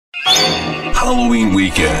Halloween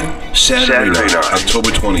weekend, Saturday night, October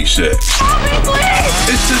 26th.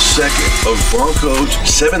 It's the second of BarCode's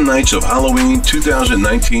 7 Nights of Halloween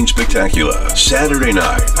 2019 Spectacular. Saturday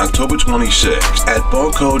night, October 26th at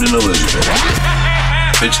BarCode in Elizabeth.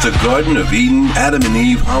 It's the Garden of Eden Adam and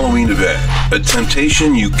Eve Halloween event, a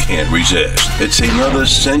temptation you can't resist. It's another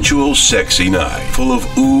sensual, sexy night, full of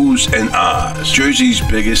oohs and ahs. Jersey's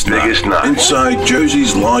biggest night, inside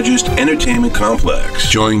Jersey's largest entertainment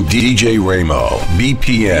complex. Join DJ Ramo,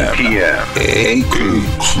 BPM, A Crew,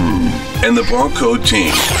 and the BarCode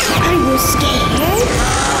team. Are you scared?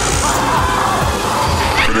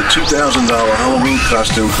 For the $2,000 Halloween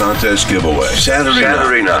costume contest giveaway.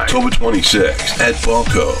 Saturday night, October 26th at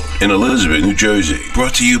BarCode in Elizabeth, New Jersey.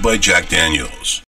 Brought to you by Jack Daniels.